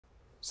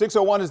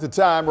6:01 is the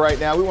time right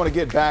now. We want to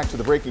get back to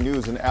the breaking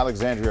news in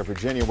Alexandria,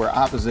 Virginia, where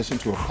opposition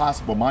to a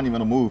possible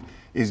monumental move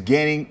is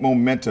gaining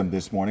momentum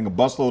this morning. A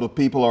busload of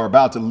people are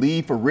about to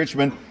leave for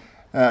Richmond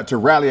to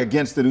rally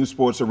against the new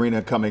sports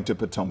arena coming to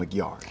Potomac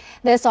Yard.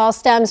 This all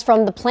stems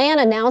from the plan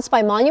announced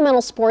by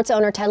Monumental Sports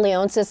owner Ted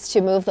Leonsis to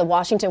move the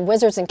Washington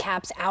Wizards and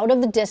Caps out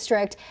of the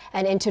district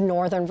and into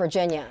Northern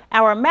Virginia.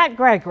 Our Matt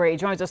Gregory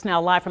joins us now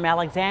live from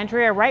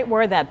Alexandria, right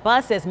where that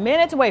bus is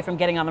minutes away from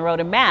getting on the road.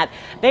 And Matt,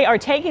 they are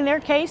taking their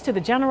case to the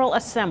General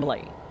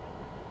Assembly.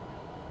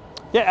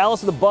 Yeah,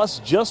 Alice, the bus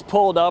just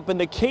pulled up, and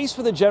the case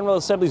for the General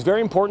Assembly is very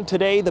important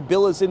today. The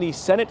bill is in the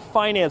Senate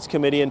Finance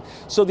Committee, and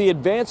so the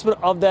advancement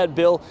of that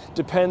bill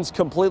depends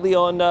completely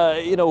on,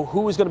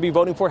 who is going to be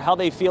voting for, how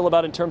they feel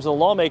about it in terms of the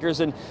lawmakers.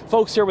 And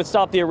folks here with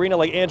Stop the Arena,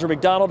 like Andrew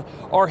McDonald,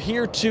 are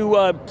here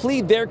to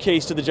plead their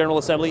case to the General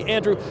Assembly.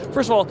 Andrew,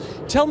 first of all,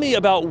 tell me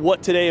about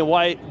what today and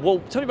why.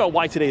 Well, tell me about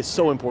why today is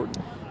so important.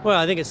 Well,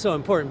 I think it's so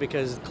important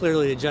because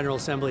clearly the General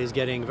Assembly is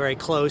getting very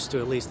close to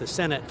at least the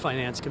Senate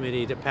Finance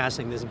Committee to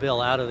passing this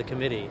bill out of the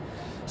committee.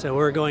 So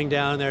we're going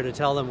down there to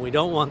tell them we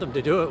don't want them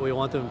to do it. We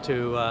want them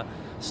to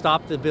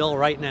stop the bill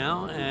right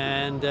now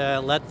and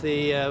let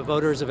the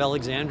voters of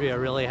Alexandria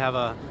really have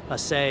a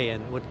say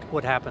in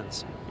what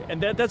happens.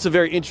 And that's a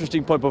very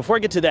interesting point. But before I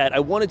get to that, I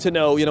wanted to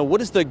know,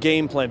 what is the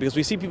game plan? Because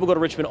we see people go to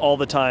Richmond all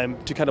the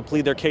time to kind of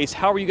plead their case.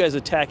 How are you guys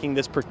attacking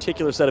this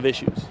particular set of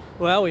issues?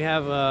 Well, we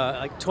have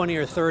like 20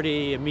 or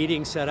 30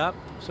 meetings set up.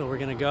 So we're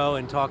going to go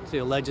and talk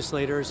to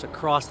legislators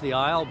across the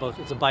aisle.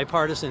 It's a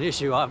bipartisan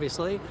issue,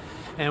 obviously.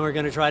 And we're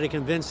going to try to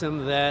convince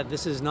them that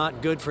this is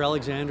not good for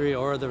Alexandria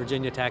or the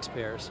Virginia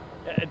taxpayers.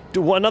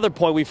 Another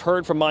point, we've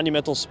heard from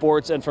Monumental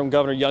Sports and from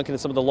Governor Youngkin and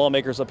some of the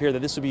lawmakers up here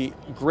that this would be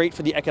great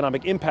for the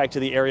economic impact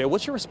of the area.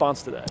 What's your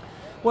response to that?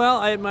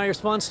 Well, my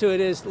response to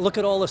it is look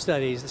at all the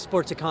studies. The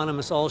sports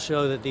economists all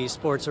show that these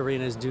sports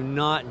arenas do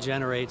not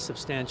generate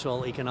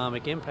substantial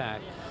economic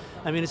impact.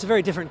 I mean, it's a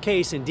very different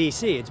case in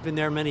D.C. It's been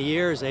there many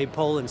years. Abe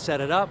Poland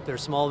set it up.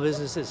 There's small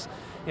businesses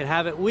that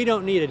have it. We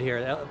don't need it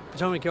here.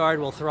 Potomac Yard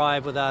will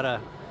thrive without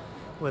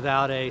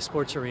a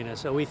sports arena.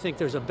 So we think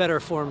there's a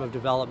better form of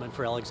development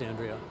for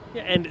Alexandria.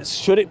 Yeah, and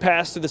should it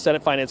pass through the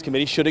Senate Finance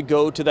Committee? Should it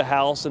go to the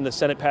House and the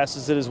Senate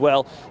passes it as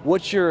well?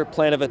 What's your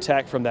plan of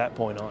attack from that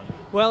point on?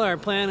 Well, our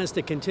plan is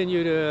to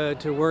continue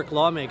to work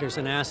lawmakers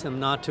and ask them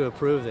not to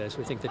approve this.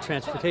 We think the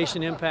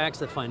transportation impacts,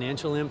 the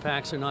financial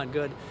impacts are not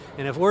good.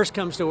 And if worse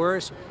comes to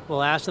worse,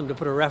 we'll ask them to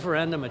put a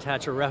referendum,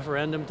 attach a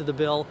referendum to the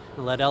bill,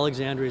 and let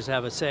Alexandrians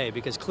have a say,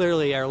 because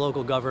clearly our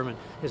local government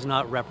is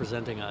not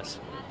representing us.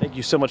 Thank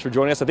you so much for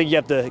joining us. I think you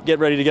have to get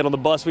ready to get on the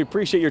bus. We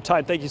appreciate your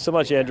time. Thank you so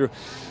much, Andrew.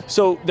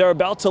 So they're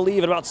about to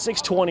leave at about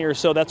 6:20 or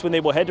so. That's when they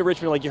will head to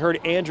Richmond. Like you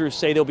heard Andrew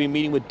say, they'll be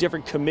meeting with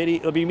different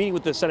committees. They'll be meeting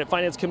with the Senate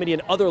Finance Committee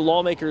and other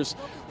lawmakers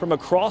from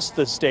across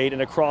the state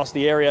and across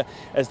the area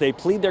as they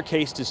plead their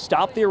case to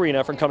stop the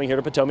arena from coming here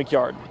to Potomac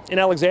Yard. In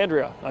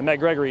Alexandria, I'm Matt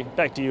Gregory.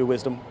 Back to you,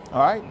 Wisdom.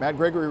 All right, Matt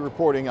Gregory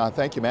reporting.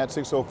 Thank you, Matt.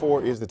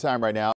 6:04 is the time right now.